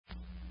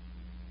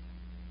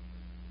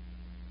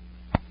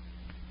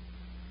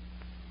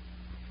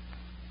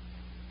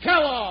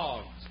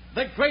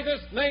the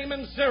greatest name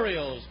in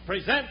cereals,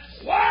 presents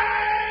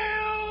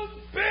Wild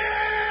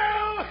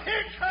Bill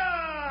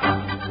Hickok!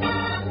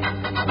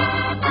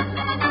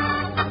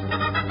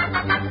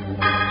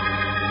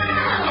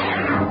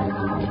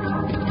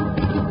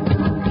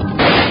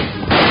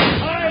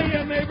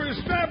 Hiya, neighbors.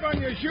 Strap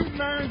on your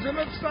shooting irons and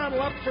let's saddle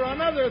up for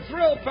another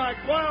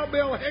thrill-packed Wild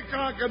Bill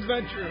Hickok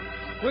adventure.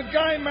 With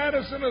Guy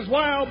Madison as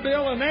Wild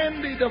Bill and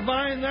Andy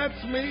Devine,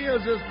 that's me,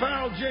 as his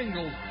pal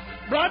Jingles.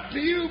 Brought to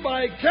you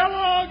by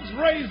Kellogg's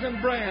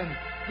Raisin Bran,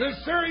 the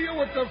cereal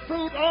with the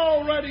fruit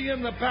already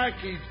in the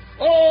package.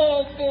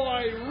 Oh,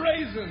 boy,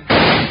 raisins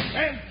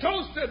and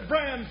toasted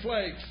bran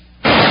flakes.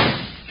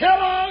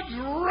 Kellogg's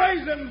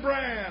Raisin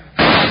Bran.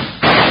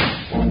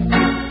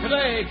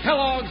 Today,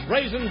 Kellogg's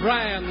Raisin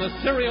Bran, the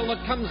cereal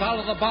that comes out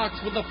of the box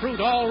with the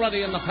fruit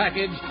already in the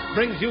package,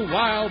 brings you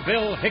Wild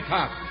Bill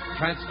Hickok.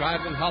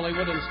 Transcribed in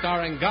Hollywood and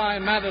starring Guy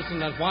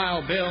Madison as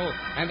Wild Bill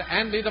and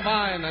Andy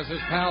Devine as his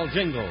pal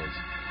Jingles.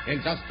 In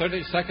just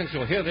 30 seconds,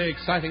 you'll hear the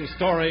exciting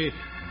story,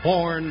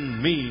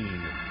 Born Mean.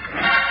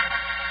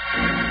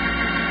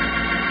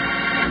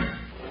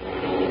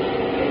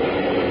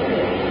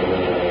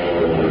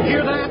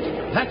 Hear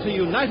that? That's a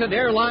United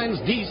Airlines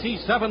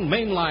DC-7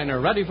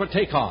 mainliner ready for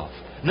takeoff.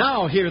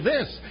 Now, hear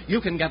this. You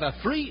can get a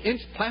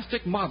 3-inch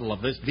plastic model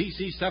of this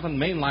DC-7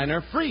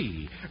 mainliner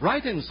free,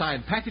 right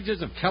inside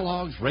packages of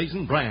Kellogg's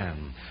Raisin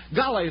Bran.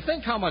 Golly,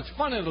 think how much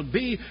fun it'll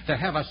be to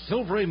have a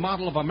silvery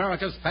model of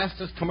America's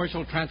fastest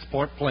commercial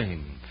transport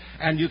plane.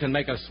 And you can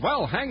make a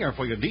swell hanger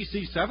for your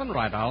DC-7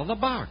 right out of the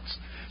box.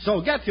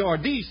 So get your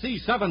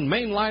DC-7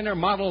 mainliner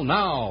model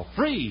now,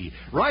 free,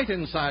 right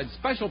inside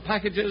special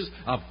packages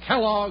of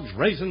Kellogg's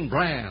Raisin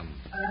Bran.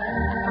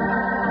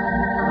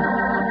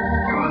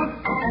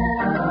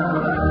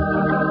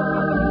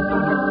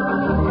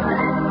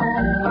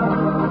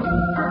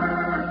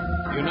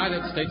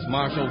 United States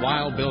Marshal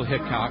Wild Bill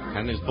Hickok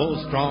and his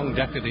bull-strong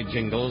deputy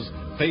Jingles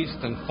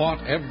faced and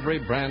fought every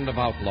brand of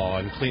outlaw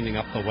in cleaning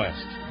up the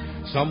West.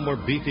 Some were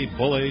beefy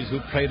bullies who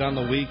preyed on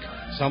the weak,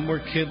 some were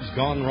kids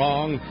gone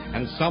wrong,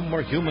 and some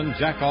were human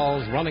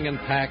jackals running in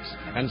packs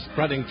and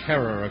spreading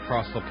terror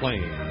across the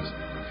plains.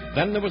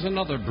 Then there was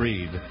another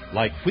breed,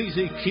 like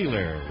Wheezy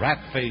Keeler,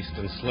 rat-faced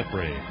and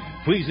slippery.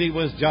 Wheezy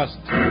was just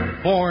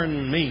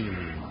born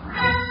mean.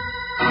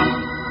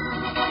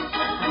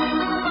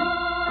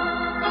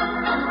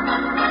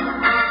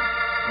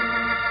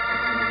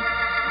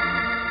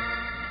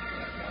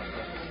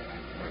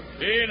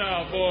 Hey,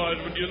 now, boys,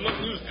 would you look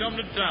who's come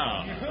to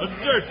town? A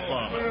dirt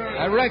farmer.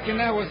 I reckon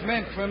that was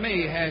meant for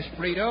me, Hash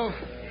Burrito.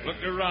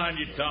 Look around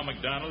you, Tom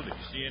McDonald. Did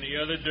you see any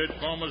other dirt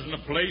farmers in the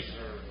place?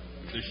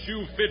 If the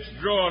shoe fits,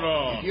 draw it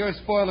on. If you're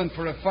spoiling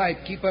for a fight,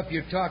 keep up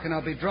your talk and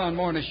I'll be drawing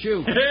more than a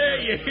shoe.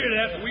 Hey, you hear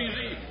that,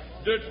 Wheezy?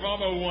 Dirt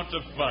farmer wants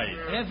a fight.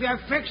 If you're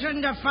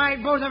fixing to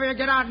fight, both of you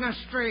get out in the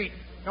street.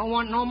 Don't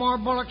want no more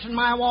bullets in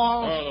my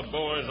walls. Oh, the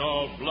boys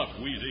all bluff,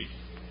 Wheezy.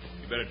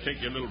 You better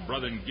take your little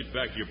brother and get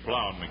back to your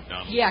plowing,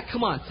 McDonald. Yeah,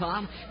 come on,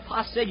 Tom.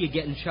 Pa said you'd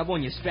get in trouble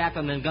when you strap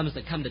on them guns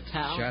that come to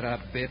town. Shut up,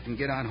 Bit, and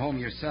get on home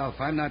yourself.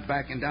 I'm not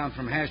backing down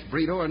from Hash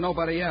Burrito or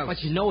nobody else. But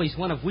you know he's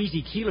one of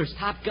Wheezy Keeler's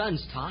top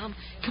guns, Tom.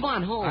 Come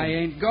on home. I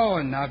ain't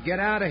going. Now get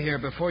out of here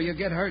before you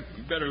get hurt.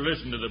 You better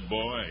listen to the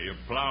boy. Your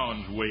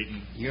plowing's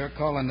waiting. You're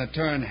calling the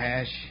turn,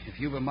 Hash. If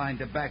you've a mind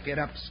to back it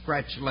up,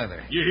 scratch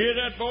leather. You hear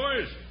that,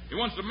 boys? He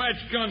wants to match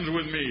guns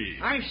with me.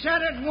 I said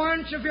it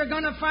once. If you're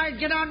going to fight,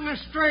 get out in the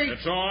street.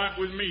 That's all right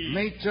with me.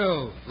 Me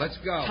too. Let's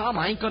go. Tom,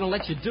 I ain't going to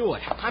let you do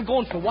it. I'm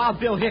going for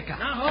Wild Bill Hickok.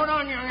 Now, hold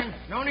on, young'un.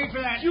 No need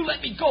for that. You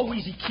let me go,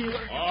 Wheezy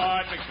Keeler. All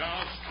right,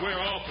 McDonald, square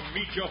off and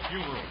meet your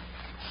funeral.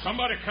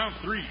 Somebody count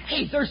 3.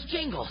 Hey, there's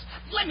Jingles.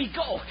 Let me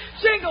go.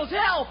 Jingles,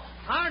 help!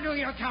 I'll do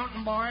your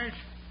counting, boys.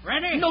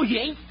 Ready? No, you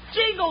ain't.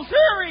 Jingles,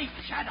 hurry!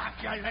 Shut up,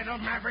 you little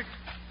maverick.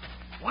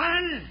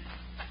 1,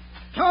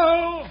 2.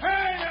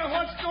 Hey, now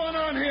what's going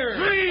on here?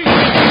 3.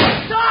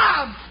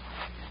 Tom!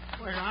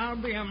 Well,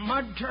 I'll be a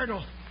mud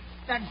turtle.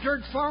 That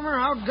dirt farmer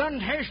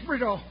outgunned Hash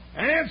Burrito.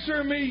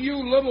 Answer me, you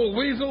little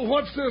weasel.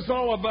 What's this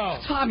all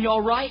about? Tom, you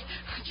all right?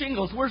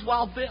 Jingles, where's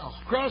Wild Bill?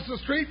 Across the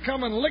street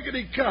coming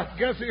lickety-cut.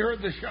 Guess he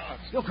heard the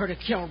shots. You could have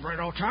killed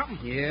Burrito, Tom.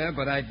 Yeah,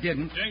 but I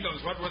didn't.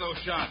 Jingles, what were those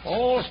shots?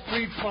 Oh,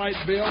 street fight,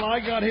 Bill. I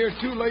got here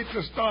too late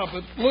to stop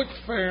it. Looked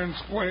fair and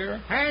square.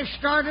 Hash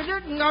started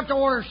it and got the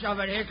worst of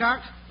it,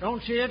 Hickok.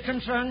 Don't see it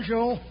concerns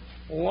you.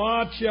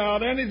 Watch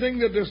out. Anything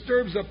that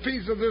disturbs the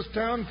peace of this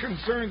town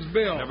concerns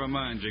Bill. Never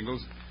mind,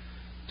 Jingles.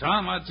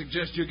 Tom, I'd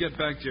suggest you get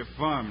back to your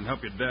farm and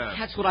help your dad.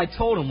 That's what I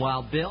told him,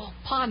 Wild Bill.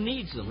 Pa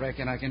needs them.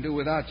 Reckon I can do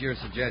without your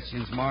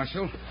suggestions,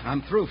 Marshal.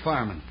 I'm through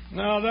farming.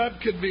 Now,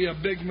 that could be a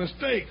big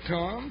mistake,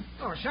 Tom.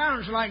 Oh,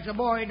 sounds like the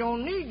boy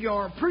don't need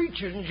your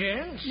preaching,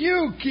 gents.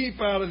 You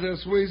keep out of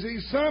this, Wheezy.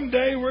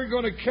 Someday we're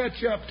going to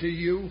catch up to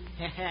you.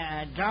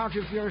 Doubt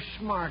if you're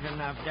smart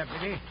enough,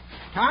 Deputy.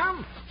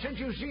 Tom, since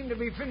you seem to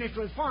be finished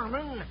with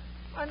farming,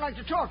 I'd like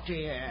to talk to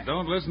you.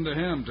 Don't listen to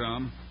him,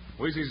 Tom.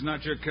 Wheezy's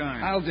not your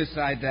kind. I'll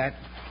decide that.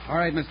 All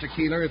right, Mr.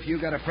 Keeler, if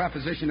you got a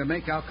proposition to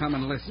make, I'll come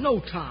and listen.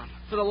 No, Tom.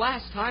 For the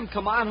last time,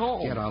 come on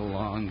home. Get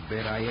along,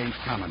 Bit. I ain't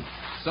coming.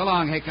 So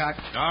long, Hickok.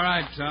 All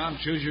right, Tom.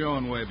 Choose your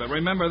own way. But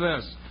remember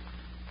this.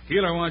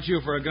 Keeler wants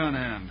you for a gun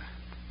hand.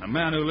 A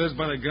man who lives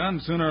by the gun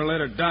sooner or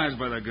later dies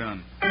by the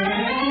gun.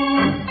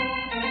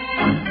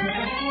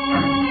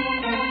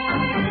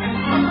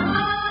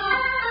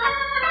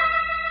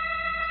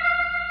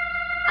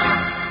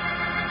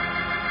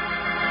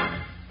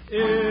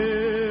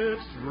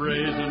 It's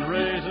Raisin,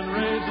 Raisin,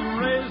 Raisin,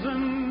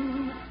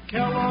 Raisin.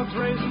 Kellogg's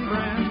Raisin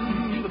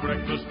Bran. The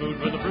breakfast food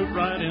with the fruit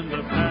right in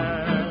the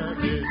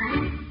package.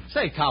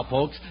 Say,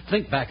 cowpokes,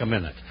 think back a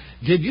minute.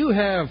 Did you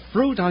have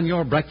fruit on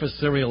your breakfast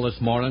cereal this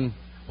morning?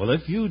 Well,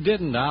 if you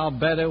didn't, I'll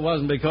bet it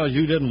wasn't because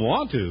you didn't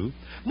want to.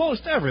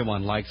 Most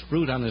everyone likes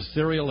fruit on his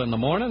cereal in the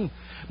morning,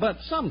 but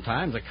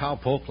sometimes a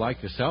cowpoke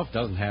like yourself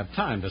doesn't have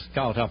time to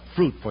scout up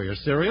fruit for your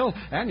cereal,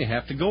 and you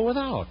have to go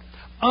without.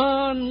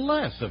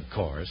 Unless, of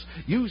course,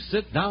 you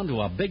sit down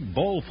to a big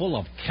bowl full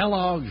of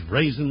Kellogg's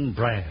Raisin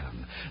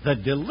Bran, the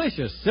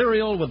delicious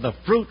cereal with the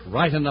fruit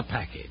right in the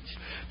package.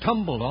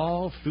 Tumbled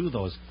all through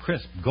those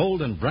crisp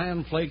golden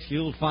bran flakes,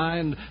 you'll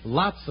find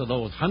lots of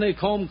those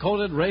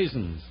honeycomb-coated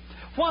raisins.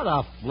 What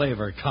a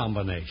flavor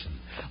combination.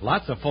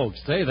 Lots of folks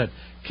say that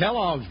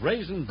Kellogg's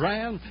Raisin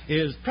Bran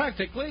is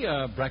practically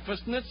a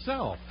breakfast in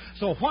itself.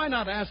 So why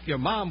not ask your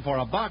mom for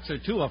a box or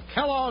two of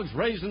Kellogg's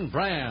Raisin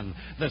Bran,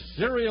 the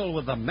cereal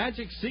with the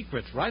magic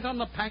secrets right on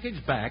the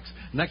package backs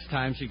next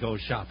time she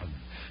goes shopping.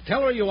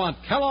 Tell her you want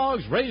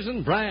Kellogg's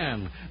Raisin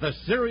Bran, the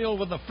cereal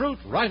with the fruit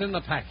right in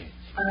the package.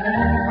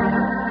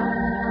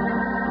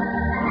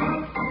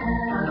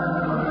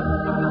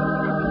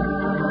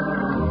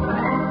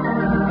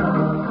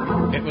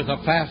 It was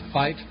a fast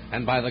fight,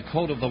 and by the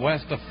code of the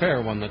West, a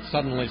fair one that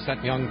suddenly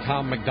set young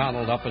Tom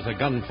McDonald up as a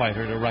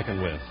gunfighter to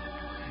reckon with.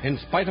 In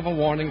spite of a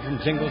warning from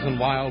Jingles and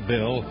Wild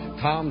Bill,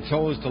 Tom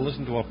chose to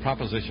listen to a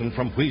proposition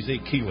from Wheezy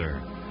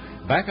Keeler.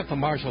 Back at the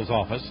marshal's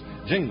office,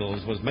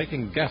 Jingles was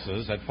making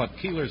guesses at what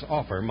Keeler's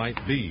offer might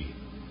be.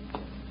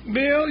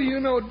 Bill,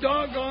 you know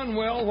doggone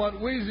well what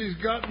Wheezy's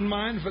got in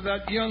mind for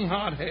that young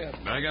hothead.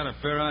 I got a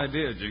fair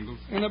idea, Jingles.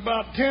 In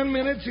about 10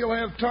 minutes, he'll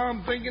have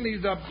Tom thinking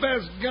he's the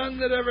best gun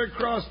that ever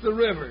crossed the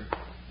river.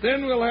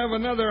 Then we'll have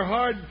another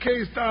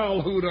hard-cased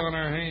owl hoot on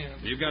our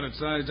hands. You've got it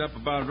sized up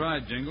about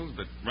right, Jingles,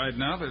 but right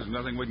now there's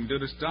nothing we can do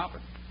to stop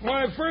it.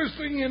 Why, first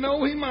thing you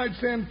know, he might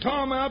send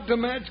Tom out to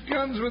match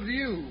guns with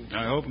you.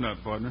 I hope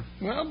not, partner.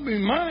 Well, he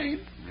might.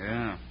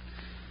 Yeah.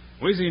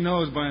 Wheezy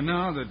knows by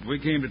now that we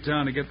came to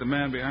town to get the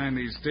man behind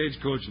these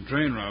stagecoach and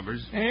train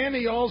robbers. And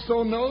he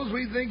also knows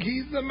we think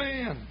he's the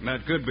man.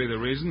 That could be the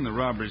reason the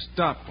robberies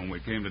stopped when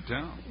we came to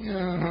town.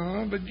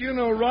 Uh-huh. But you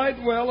know right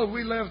well if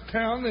we left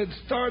town, they'd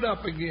start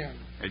up again.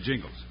 Hey,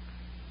 Jingles,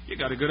 you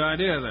got a good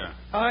idea there.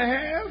 I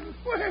have?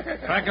 Where?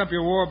 Pack up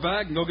your war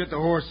bag and go get the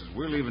horses.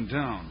 We're leaving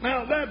town.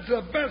 Now, that's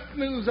the best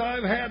news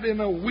I've had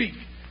in a week.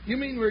 You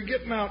mean we're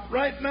getting out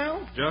right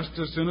now? Just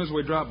as soon as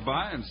we drop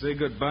by and say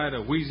goodbye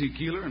to Wheezy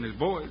Keeler and his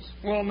boys.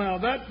 Well, now,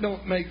 that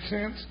don't make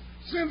sense.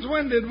 Since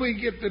when did we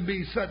get to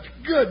be such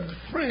good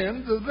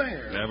friends of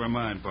theirs? Never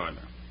mind,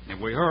 partner.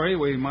 If we hurry,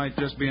 we might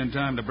just be in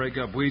time to break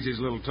up Wheezy's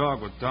little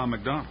talk with Tom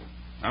McDonald.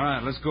 All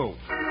right, let's go.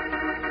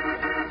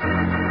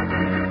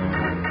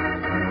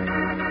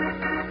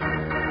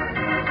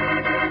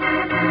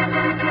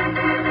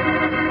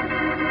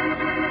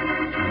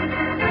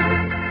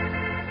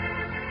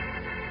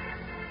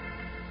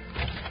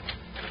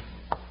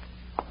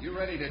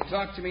 Ready to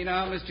talk to me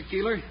now, Mr.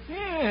 Keeler?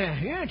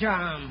 Yeah,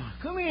 Tom.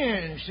 Come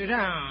in. Sit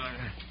down.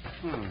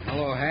 Oh,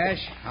 hello, Hash.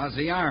 How's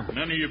the arm?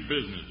 None of your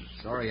business.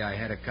 Sorry I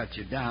had to cut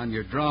you down.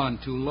 You're drawing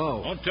too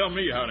low. Don't tell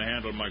me how to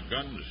handle my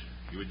guns.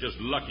 You were just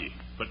lucky.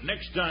 But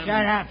next time...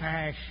 Shut up,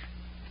 Ash.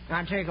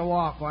 Now take a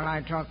walk while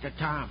I talk to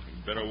Tom.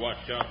 You better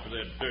watch out for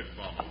that dirt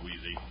bomber,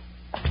 Wheezy.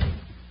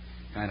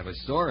 Kind of a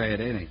sorehead,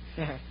 ain't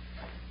he?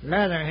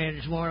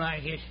 Leatherhead's more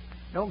like it.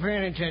 Don't pay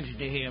any attention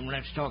to him.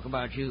 Let's talk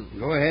about you.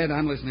 Go ahead.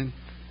 I'm listening.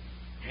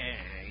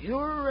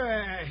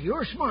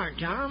 You're smart,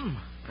 Tom.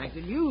 I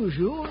could use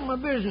you in my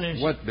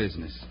business. What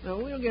business? No,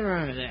 we'll get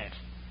around to that.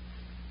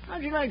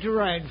 How'd you like to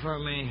ride for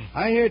me?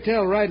 I hear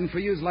tell riding for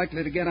you's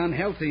likely to get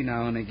unhealthy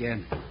now and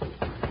again.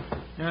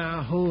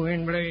 Now, who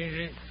in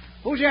blazes?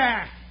 Who's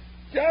that?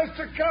 Just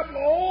a couple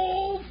of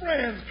old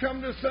friends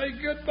come to say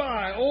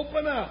goodbye.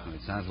 Open up. Well,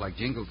 it sounds like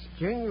Jingles.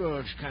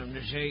 Jingles come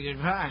to say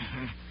goodbye.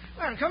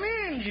 Well, come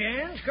in,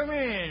 gents. Come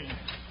in.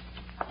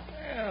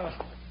 Well,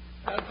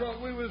 that's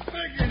what we was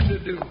figuring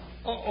to do.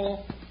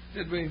 Uh-oh.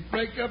 Did we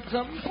break up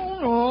something?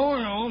 Oh,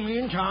 no. Me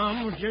and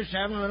Tom was just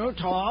having a little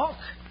talk.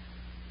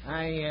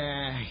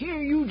 I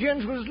hear you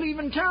gents was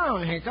leaving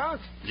town,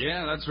 Hickok.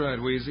 Yeah, that's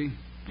right, Wheezy.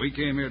 We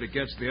came here to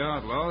catch the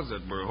outlaws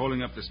that were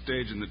holding up the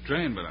stage and the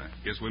train, but I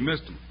guess we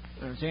missed them.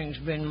 Well, things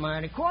been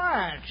mighty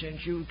quiet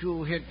since you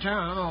two hit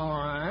town, all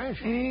right.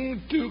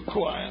 Too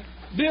quiet.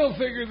 Bill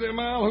figured them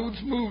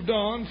Alhoots moved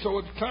on, so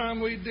it's time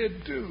we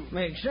did, too.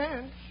 Makes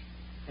sense.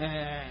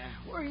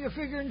 Where are you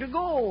figuring to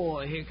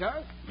go,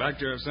 Hickok? Back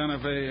to our Santa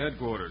Fe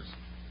headquarters.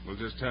 We'll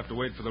just have to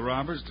wait for the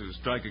robbers to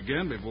strike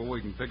again before we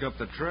can pick up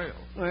the trail.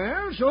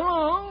 Well, so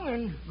long,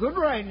 and good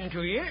riding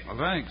to you. Well,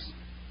 thanks.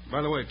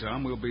 By the way,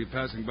 Tom, we'll be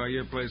passing by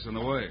your place on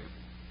the way.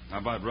 How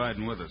about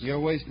riding with us?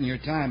 You're wasting your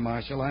time,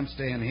 Marshal. I'm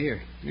staying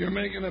here. You're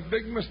making a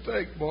big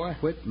mistake, boy.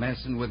 Quit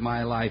messing with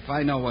my life.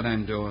 I know what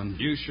I'm doing.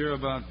 You sure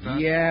about that?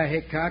 Yeah,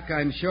 Hickok,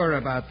 I'm sure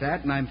about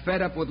that, and I'm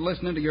fed up with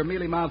listening to your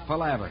mealy-mouthed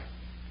palaver.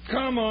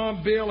 Come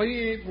on, Bill.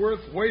 He ain't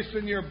worth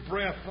wasting your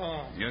breath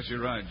on. Yes,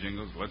 you're right,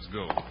 Jingles. Let's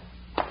go.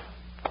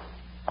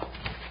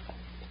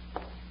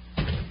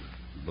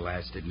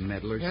 Blasted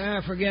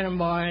meddlers. Forget 'em,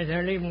 boys.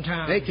 They're leaving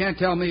town. They can't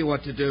tell me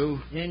what to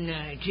do. Then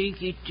I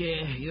take it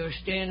you're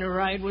staying to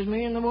ride with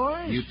me and the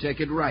boys? You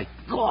take it right.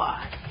 Go on.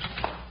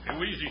 Hey,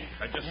 Wheezy,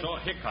 I just saw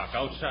Hickok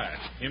outside.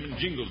 Him and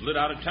Jingles lit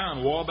out of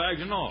town, wall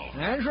bags and all.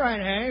 That's right,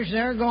 Ash.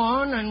 They're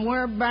gone, and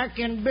we're back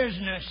in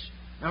business.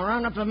 Now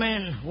round up the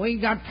men. We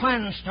got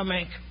plans to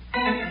make.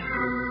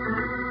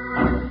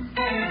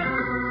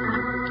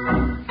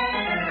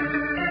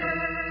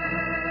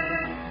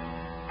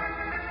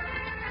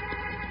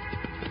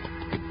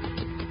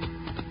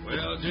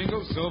 Well,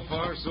 Jingles, so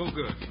far, so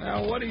good.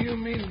 Now, what do you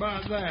mean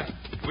by that?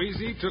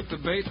 Wheezy took the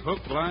bait,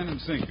 hook, line,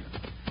 and sinker.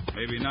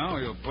 Maybe now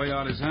he'll play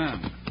out his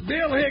hand.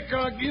 Bill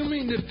Hickok, you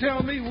mean to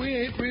tell me we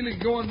ain't really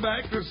going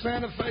back to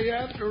Santa Fe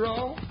after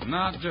all?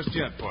 Not just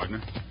yet, partner.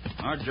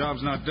 Our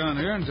job's not done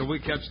here until we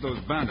catch those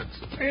bandits.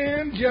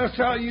 And just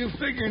how you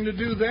figuring to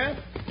do that?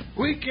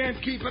 We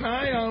can't keep an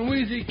eye on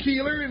Wheezy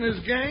Keeler and his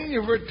gang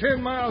if we're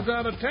 10 miles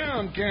out of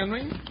town, can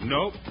we?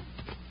 Nope.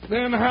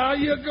 Then how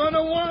you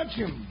gonna watch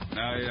him?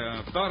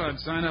 I thought I'd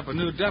sign up a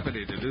new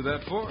deputy to do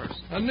that for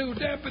us. A new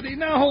deputy?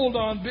 Now, hold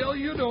on, Bill.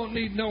 You don't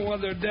need no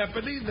other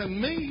deputy than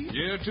me.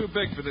 You're too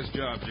big for this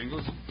job,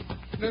 Jingles.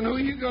 Then who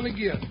you gonna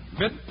get?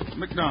 Bit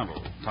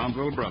McDonald, Tom's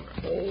little brother.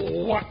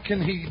 Oh, what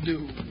can he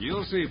do?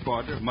 You'll see,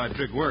 partner, if my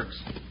trick works.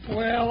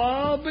 Well,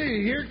 I'll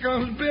be. Here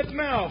comes Bit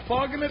now,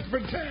 fogging it for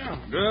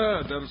town.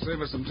 Good. That'll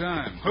save us some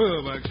time.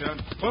 Whoa, Buckshot.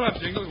 Pull up,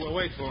 Jingles. We'll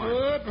wait for him.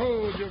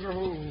 Whoop-hoo,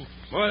 jigger-hoo.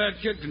 Boy, that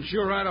kid can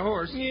sure ride a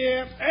horse.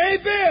 Yeah. Hey,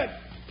 Bit,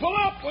 pull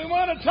up. We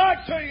want to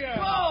talk to you.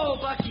 Whoa,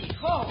 Bucky.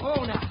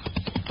 Whoa now.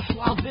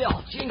 Wild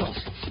Bill, Jingles,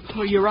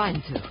 where you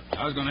riding to?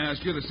 I was going to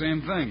ask you the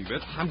same thing,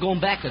 Bit. I'm going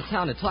back to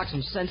town to talk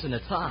some sense into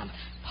Tom.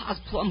 Pa's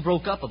plumb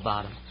broke up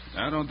about him.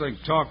 I don't think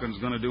talking's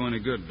going to do any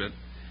good, Bit.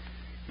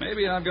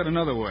 Maybe I've got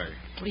another way.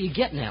 What are you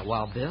getting at,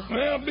 Wild Bill?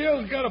 Well,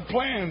 Bill's got a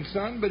plan,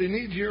 son, but he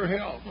needs your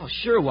help. Oh,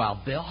 sure,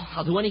 Wild Bill.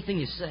 I'll do anything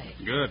you say.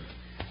 Good.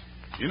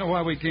 You know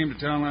why we came to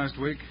town last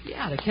week?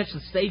 Yeah, to catch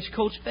the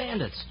stagecoach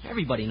bandits.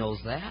 Everybody knows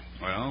that.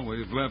 Well,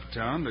 we've left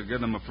town to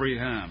give them a free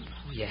hand.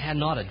 Well, you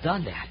hadn't ought to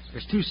done that.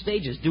 There's 2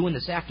 stages due in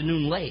this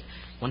afternoon late.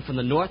 One from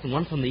the north and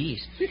one from the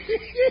east.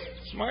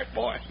 Smart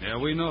boy. Yeah,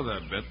 we know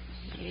that, Bit.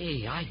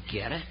 Hey, I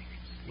get it.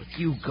 With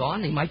you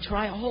gone, they might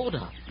try a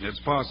holdup. It's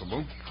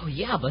possible. Oh,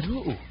 yeah, but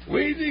who?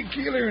 Wheezy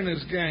Keeler and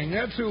his gang.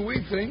 That's who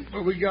we think,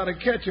 but we got to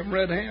catch him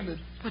red-handed.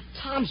 But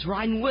Tom's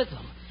riding with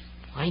them.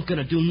 I ain't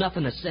gonna do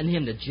nothing to send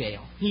him to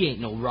jail. He ain't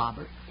no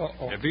robber.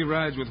 Uh-oh. If he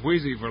rides with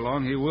Wheezy for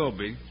long, he will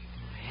be.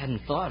 I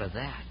hadn't thought of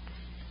that.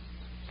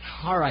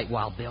 All right,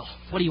 Wild Bill.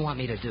 What do you want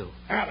me to do?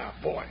 Atta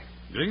boy.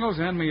 Jingles,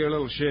 hand me your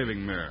little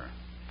shaving mirror.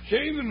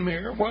 Shaving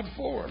mirror? What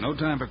for? No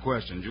time for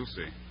questions, you'll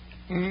see.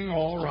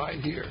 All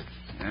right, here.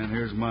 And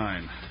here's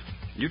mine.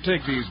 You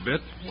take these, Bit.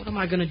 What am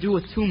I gonna do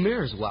with 2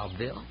 mirrors, Wild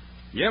Bill?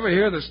 You ever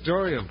hear the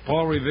story of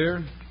Paul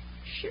Revere?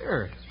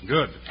 Sure.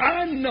 Good.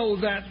 I know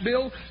that,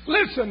 Bill.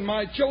 Listen,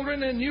 my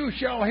children, and you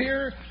shall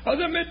hear of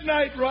the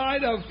midnight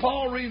ride of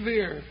Paul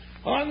Revere.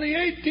 On the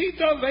 18th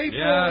of April...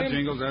 Yeah,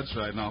 Jingles, that's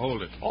right. Now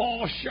hold it.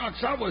 Oh,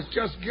 shucks, I was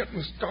just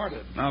getting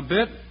started. Now,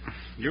 Bit,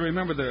 you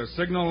remember the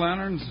signal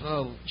lanterns?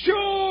 Oh.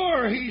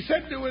 Sure, he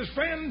said to his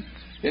friend,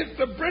 if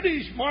the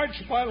British march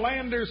by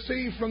land or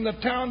sea from the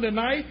town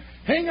tonight,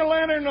 hang a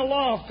lantern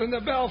aloft in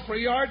the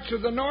belfry arch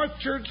of the North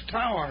Church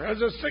Tower as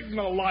a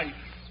signal light.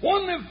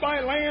 1 if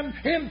by land,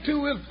 and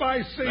 2 if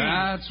by sea.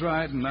 That's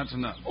right, and that's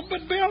enough. Oh,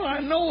 but, Bill,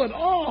 I know it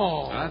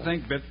all. I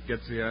think Bit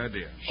gets the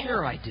idea.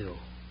 Sure I do.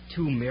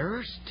 2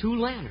 mirrors, 2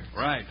 lanterns.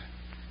 Right.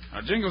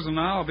 Now, Jingles and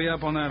I will be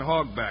up on that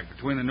hogback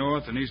between the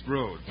North and East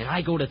Roads. And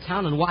I go to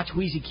town and watch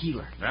Wheezy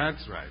Keeler.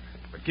 That's right.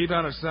 But keep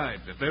out of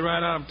sight. If they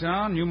ride out of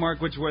town, you mark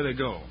which way they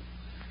go.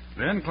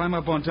 Then climb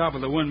up on top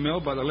of the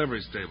windmill by the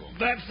livery stable.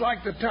 That's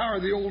like the tower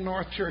of the old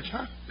North Church,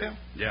 huh, Bill?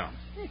 Yeah.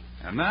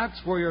 And that's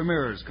where your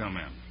mirrors come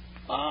in.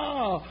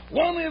 Ah,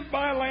 1 if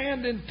by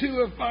land and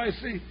 2 if by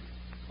sea.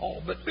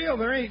 Oh, but, Bill,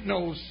 there ain't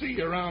no sea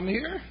around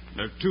here.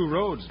 There are 2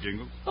 roads,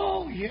 Jingles.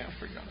 Oh, yeah,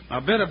 forgot it. Now,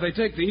 Bet, if they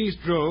take the East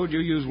Road, you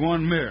use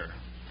 1 mirror.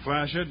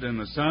 Flash it in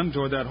the sun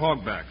toward that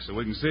hogback so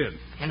we can see it.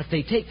 And if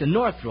they take the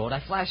North Road, I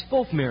flash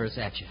both mirrors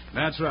at you.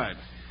 That's right.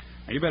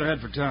 Now, you better head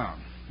for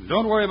town.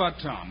 Don't worry about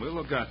Tom. We'll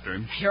look after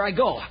him. Here I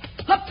go.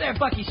 Up there,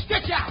 Bucky.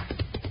 Stretch out.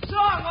 So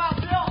long,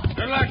 Wild Bill.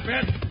 Good luck,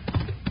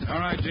 Bet. All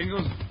right,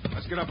 Jingles.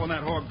 Let's get up on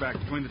that hogback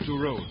between the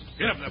 2 roads.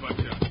 Get up there,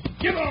 Buckshot.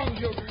 Get on,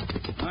 Joker.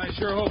 I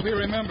sure hope he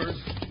remembers.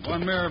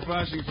 1 mirror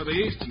flashing for the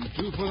east and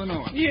 2 for the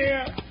north.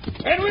 Yeah,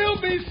 and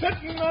we'll be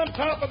sitting on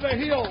top of the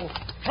hill.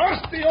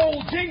 Trusty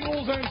old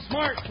Jingles and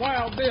smart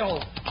Wild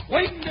Bill,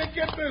 waiting to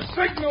get their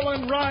signal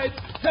and ride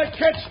to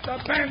catch the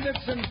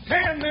bandits and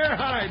tan their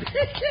hide.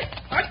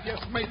 I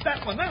just made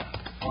that one up.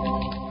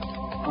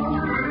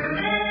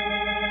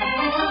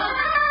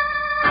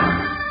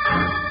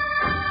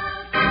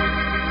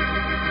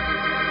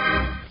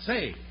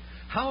 Say,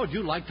 how would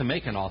you like to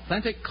make an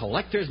authentic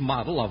collector's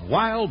model of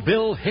Wild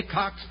Bill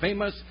Hickok's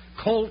famous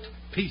Colt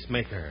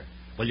Peacemaker?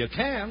 Well, you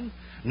can.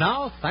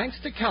 Now, thanks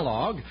to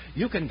Kellogg,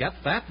 you can get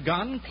that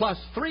gun plus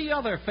 3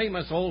 other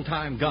famous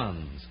old-time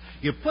guns.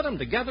 You put them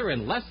together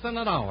in less than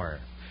an hour.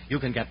 You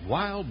can get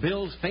Wild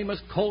Bill's famous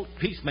Colt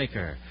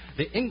Peacemaker,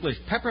 the English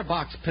pepper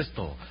box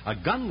pistol, a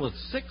gun with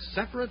 6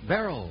 separate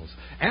barrels,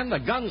 and a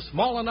gun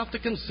small enough to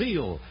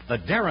conceal, the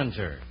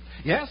Derringer.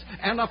 Yes,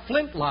 and a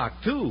flintlock,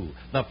 too,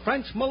 the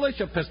French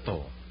militia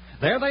pistol.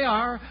 There they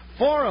are,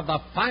 4 of the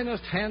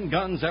finest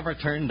handguns ever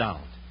turned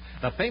out.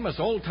 The famous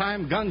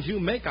old-time guns you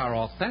make are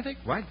authentic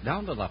right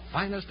down to the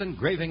finest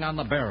engraving on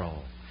the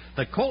barrel.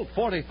 The Colt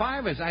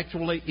 45 is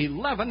actually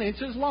 11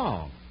 inches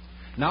long.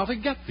 Now, to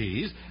get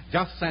these,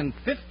 just send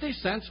 50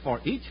 cents for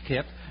each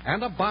kit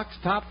and a box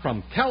top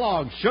from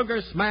Kellogg's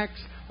Sugar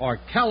Smacks or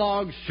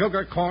Kellogg's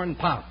Sugar Corn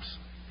Pops.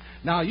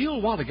 Now,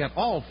 you'll want to get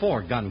all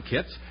 4 gun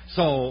kits,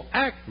 so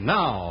act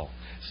now.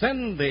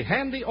 Send the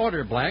handy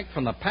order blank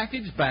from the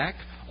package back,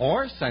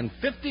 or send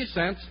 50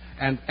 cents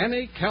and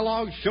any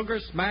Kellogg's Sugar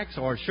Smacks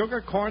or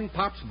Sugar Corn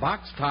Pops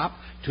box top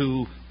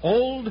to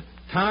Old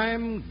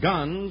Time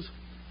Guns,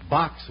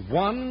 Box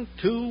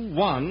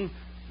 121,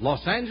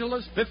 Los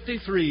Angeles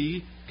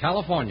 53,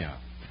 California.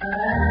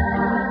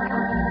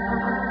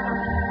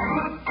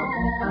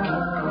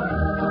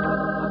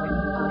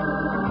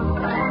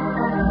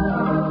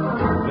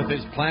 With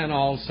his plan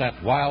all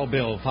set, Wild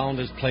Bill found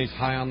his place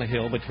high on the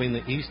hill between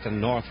the east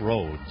and north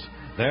roads.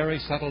 There he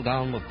settled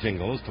down with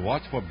Jingles to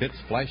watch for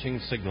Bit's flashing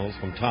signals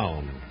from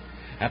town.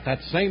 At that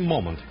same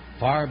moment,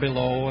 far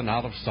below and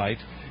out of sight,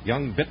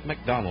 young Bit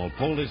McDonald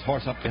pulled his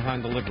horse up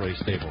behind the livery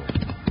stable.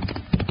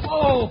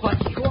 Oh,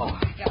 Bucky,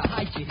 I gotta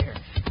hide you here.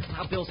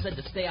 Now Bill said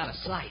to stay out of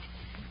sight.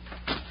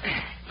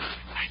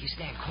 You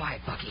stand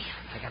quiet, Bucky.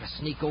 I gotta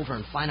sneak over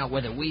and find out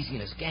whether Wheezy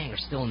and his gang are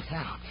still in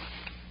town.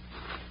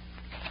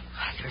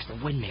 There's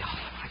the windmill.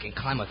 I can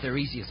climb up there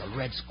easy as a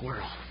red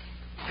squirrel.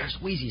 There's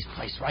Wheezy's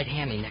place right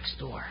handy next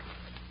door.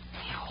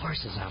 The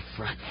horses out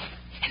front,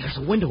 and there's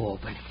a window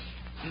open.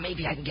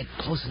 Maybe I can get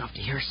close enough to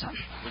hear something.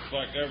 Looks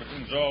like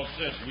everything's all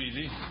set,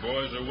 Wheezy.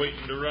 Boys are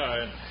waiting to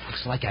ride.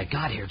 Looks like I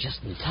got here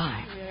just in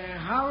time. Yeah,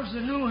 how's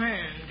the new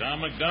hand? Tom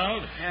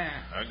McDonald? Yeah.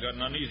 I got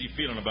an uneasy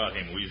feeling about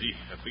him, Wheezy.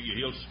 I figure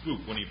he'll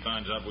spook when he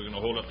finds out we're going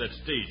to hold up that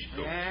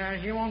stagecoach. Yeah,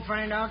 he won't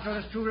find out till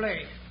it's too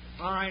late.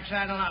 All right,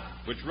 saddle up.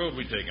 Which road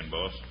we taking,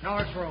 boss?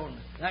 North Road.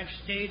 That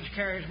stage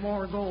carries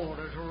more gold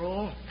as a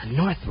rule. The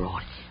North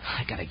Road.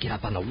 I gotta get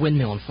up on the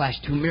windmill and flash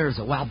 2 mirrors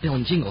of Wild Bill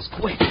and Jingles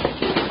quick.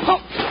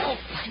 Oh,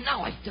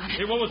 now I've done it.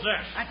 Hey, what was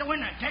that? At the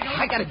window. Take a look.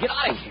 I gotta get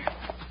out of here.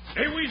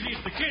 Hey, Wheezy,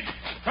 it's the kid.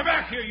 Come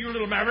back here, you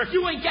little maverick.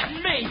 You ain't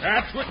getting me.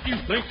 That's what you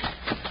think.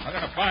 I'm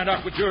going to find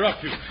out what you're up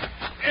to.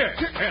 Here,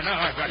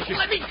 now I've got you.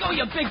 Let me go,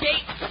 you big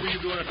ape. What are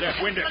you doing at that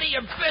window? None of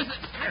your business.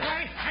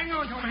 Hey, hang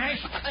on to him,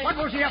 Hash. What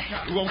was he up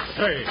to? You won't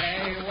say.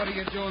 Hey, what are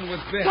you doing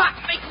with Bit? Doc,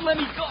 make him let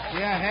me go.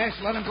 Yeah, Hash,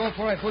 let him go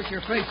before I push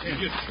your face in.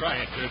 You just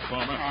try it, Dirt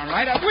Farmer. All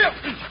right, I will.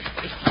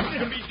 It's going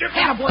to be different.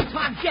 Attaboy,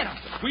 Tom, get him.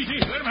 Wheezy,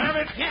 let him have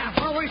it. Yeah,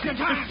 we're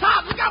wasting time.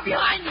 Tom, look out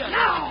behind you.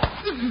 Now!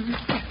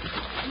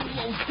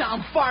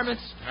 Low-down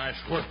varmints. Nice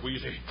work,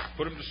 Wheezy.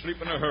 Put him to sleep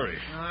in a hurry.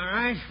 All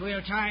right,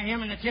 we'll tie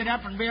him and the kid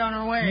up and be on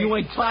our way. You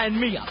ain't tying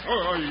me up.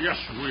 Oh, yes,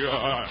 we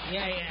are.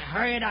 Yeah,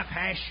 hurry it up,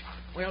 Hash.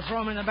 We'll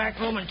throw him in the back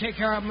room and take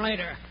care of him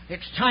later.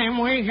 It's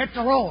time we hit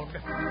the road.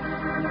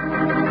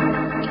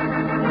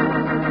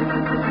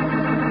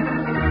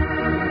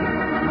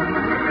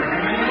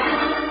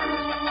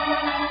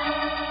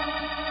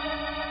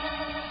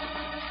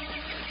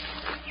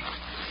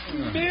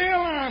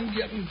 Bill, I'm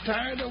getting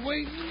tired of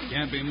waiting.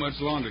 Can't be much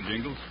longer,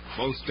 Jingles.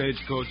 Both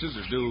stagecoaches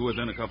are due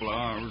within a couple of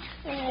hours.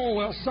 Oh,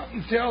 well,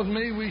 something tells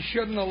me we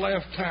shouldn't have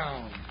left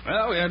town.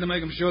 Well, we had to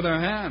make them show their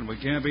hand. We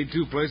can't be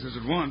 2 places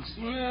at once.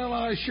 Well,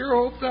 I sure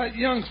hope that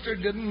youngster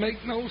didn't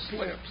make no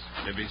slips.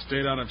 If he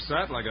stayed out of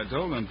sight like I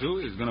told him to,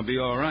 he's going to be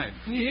all right.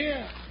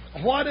 Yeah.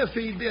 What if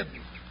he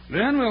didn't?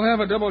 Then we'll have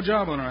a double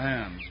job on our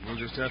hands. We'll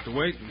just have to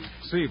wait and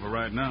see for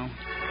right now.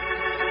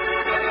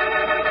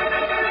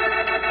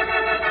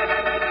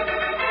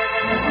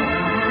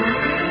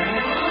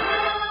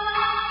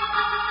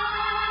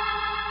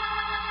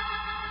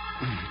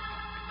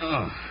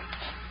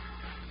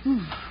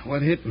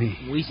 What hit me?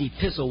 Wheezy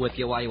pistol whipped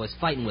you while you was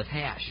fighting with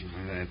Hash.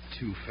 That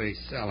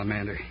two-faced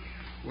salamander.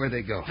 Where'd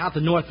they go? Out the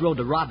North Road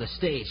to rob the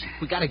stage.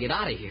 We gotta get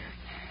out of here.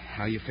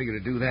 How you figure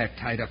to do that,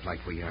 tied up like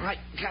we are? I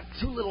got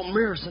 2 little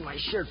mirrors in my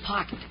shirt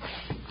pocket.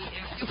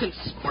 If you can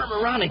squirm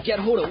around and get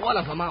hold of one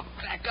of them, I'll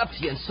back up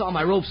to you and saw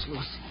my ropes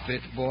loose.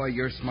 Bit boy,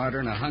 you're smarter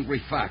than a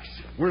hungry fox.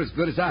 We're as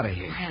good as out of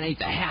here. That ain't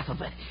the half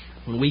of it.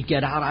 When we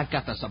get out, I've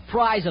got the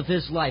surprise of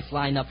his life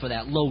lined up for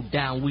that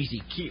low-down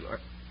Wheezy Keeler.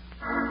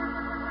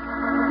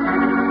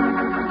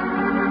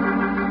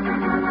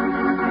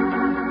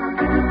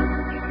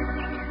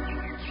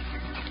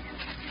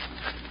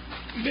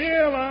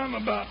 Bill, I'm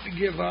about to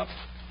give up.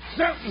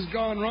 Something's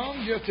gone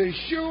wrong just as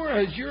sure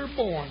as you're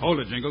born. Hold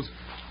it, Jingles.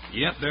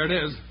 Yep, there it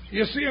is.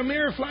 You see a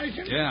mirror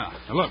flashing? Yeah.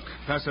 Now look,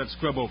 past that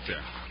scrub oak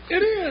there.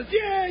 It is.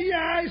 Yeah,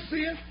 I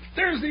see it.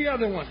 There's the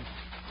other one.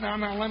 Now,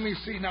 let me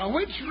see. Now,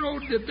 which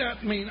road did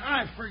that mean?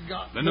 I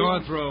forgot. The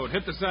North Road.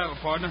 Hit the saddle,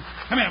 partner.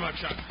 Come here,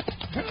 Buckshot.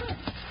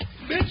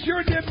 Bit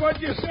sure did what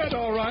you said,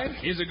 all right.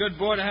 He's a good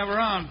boy to have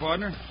around,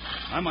 partner.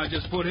 I might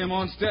just put him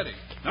on steady.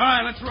 All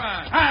right, let's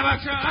ride. Hi,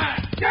 Buckshot.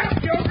 Hi. Get him,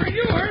 Joker.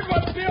 You heard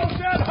what Bill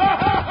said. Ha,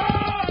 ha, ha!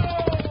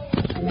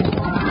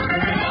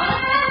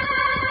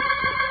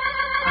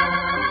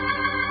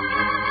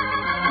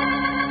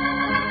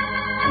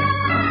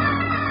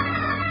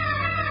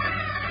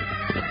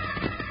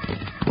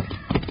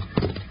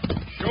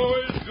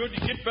 Good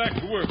to get back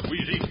to work,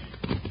 Wheezy.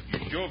 You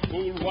sure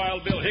fooled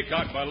Wild Bill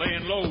Hickok by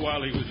laying low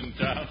while he was in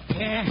town.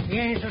 Yeah, he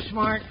ain't so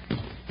smart.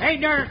 Hey,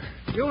 Dirk,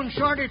 you and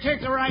Shorty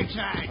take the right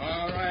side.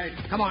 All right.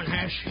 Come on,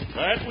 Hash.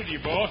 Right with you,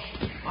 boss.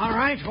 All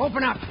right,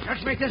 open up.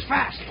 Let's make this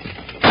fast.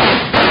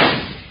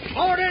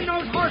 Hold in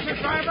those horses,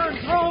 driver,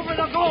 and throw over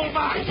the gold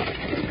box.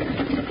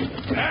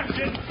 That's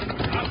it.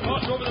 I'll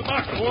toss over the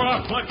box before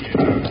I'll plug you.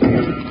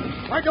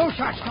 Where'd those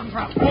shots come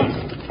from? Oh,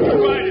 the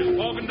rider's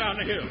walking down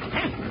the hill.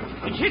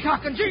 It's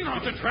Hickok and Jingle.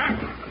 It's a trap.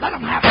 Let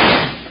them have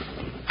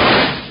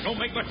it. Don't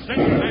make much sense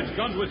to match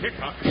guns with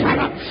Hickok. Shut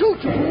up. Shoot,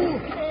 you fool.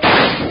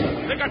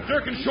 They got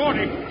Dirk and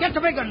Shorty. Get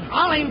the big one.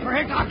 I'll aim for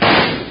Hickok.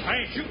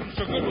 I ain't shooting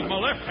so good with my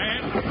left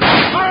hand.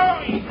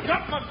 Oh, he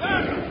dropped my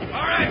gun.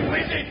 All right,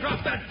 Wheezy, drop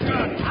that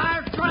gun.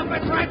 I'll drop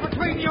it right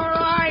between your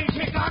eyes,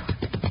 Hickok.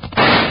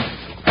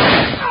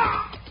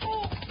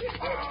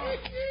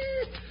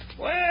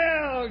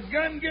 Well,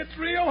 gun gets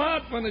real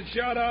hot when it's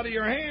shot out of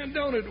your hand,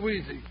 don't it,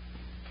 Wheezy?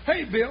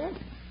 Hey, Bill.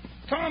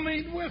 Tom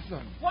ain't with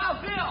them.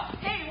 Wild Bill!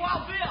 Hey,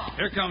 Wild Bill!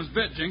 Here comes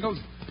Bit, Jingles.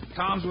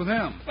 Tom's with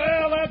him.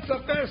 Well, that's the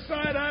best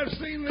sight I've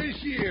seen this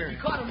year. You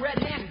caught him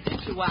red-handed,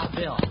 didn't you, Wild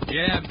Bill?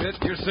 Yeah,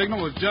 Bit, your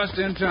signal was just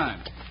in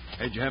time.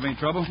 Hey, did you have any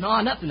trouble?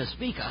 No, nothing to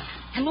speak of.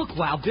 And look,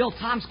 Wild Bill,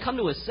 Tom's come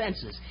to his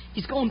senses.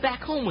 He's going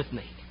back home with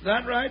me.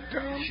 That right,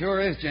 Tom?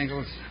 Sure is,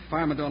 Jingles.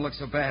 Farmer don't look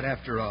so bad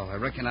after all. I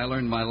reckon I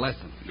learned my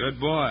lesson. Good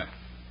boy.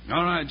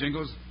 All right,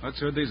 Jingles. Let's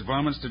herd these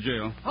varmints to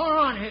jail. Hold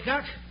on,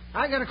 Hickok.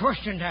 I got a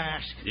question to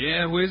ask.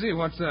 Yeah, Wheezy,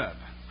 what's that?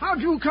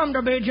 How'd you come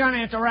to be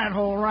Johnny at the rat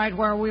hole right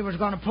where we was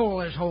going to pull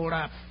this hold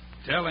up?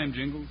 Tell him,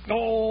 Jingles.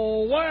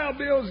 Oh, Wild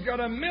Bill's got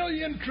a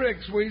million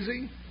tricks,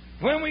 Wheezy.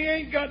 When we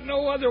ain't got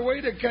no other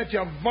way to catch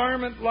a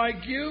varmint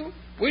like you,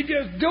 we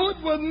just do it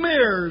with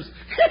mirrors.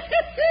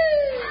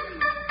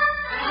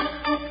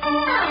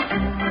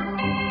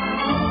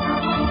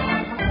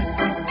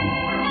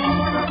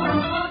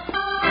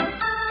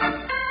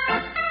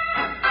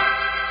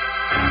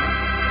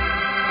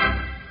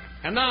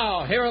 And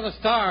now, here are the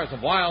stars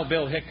of Wild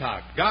Bill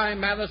Hickok, Guy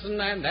Madison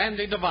and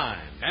Andy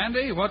Devine.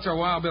 Andy, what's our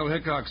Wild Bill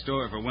Hickok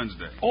story for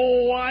Wednesday?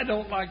 Oh, I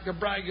don't like to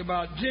brag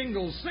about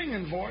Jingle's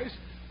singing voice,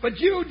 but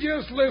you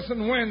just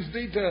listen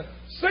Wednesday to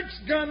Six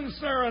Gun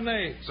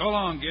Serenade. So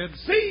long, kids.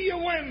 See you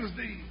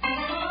Wednesday.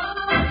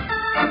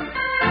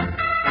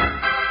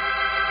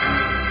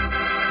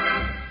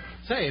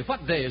 Say,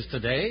 what day is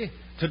today?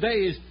 Today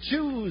is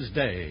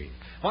Tuesday.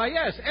 Why,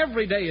 yes,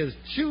 every day is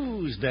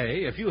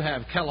Tuesday. If you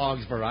have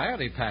Kellogg's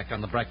Variety Pack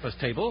on the breakfast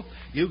table,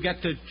 you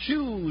get to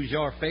choose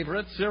your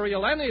favorite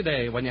cereal any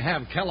day when you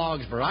have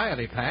Kellogg's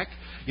Variety Pack.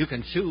 You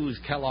can choose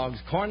Kellogg's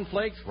Corn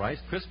Flakes, Rice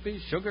Krispies,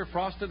 Sugar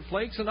Frosted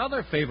Flakes, and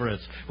other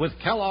favorites with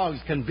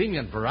Kellogg's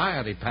convenient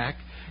Variety Pack.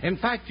 In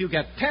fact, you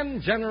get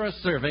 10 generous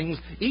servings,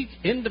 each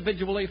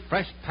individually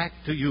fresh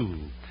packed to you.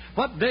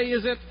 What day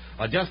is it?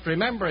 Just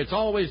remember, it's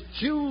always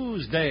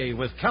Tuesday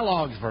with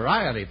Kellogg's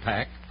Variety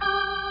Pack.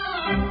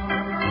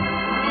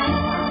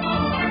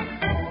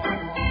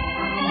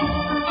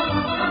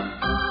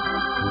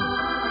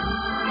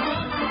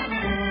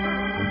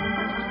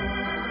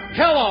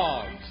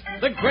 Kellogg's,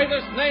 the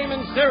greatest name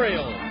in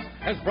cereals,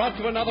 has brought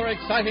you another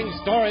exciting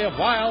story of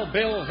Wild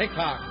Bill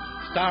Hickok,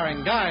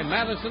 starring Guy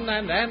Madison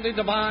and Andy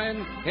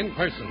Devine in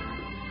person.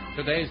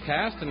 Today's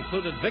cast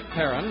included Vic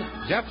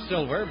Perrin, Jeff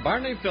Silver,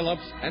 Barney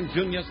Phillips, and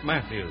Junius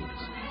Matthews.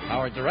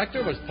 Our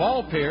director was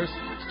Paul Pierce,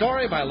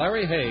 story by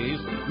Larry Hayes,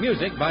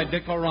 music by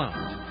Dick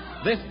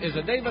Orant. This is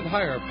a David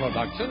Heyer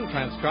production,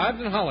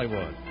 transcribed in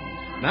Hollywood.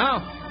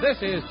 Now, this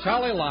is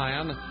Charlie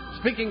Lyon,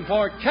 speaking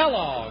for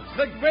Kellogg's,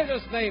 the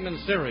greatest name in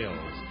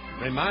cereals,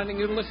 reminding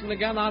you to listen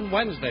again on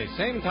Wednesday,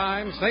 same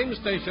time, same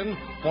station,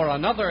 for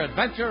another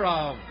adventure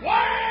of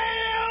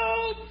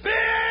Wild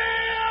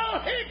Bill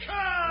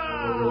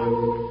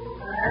Hickok!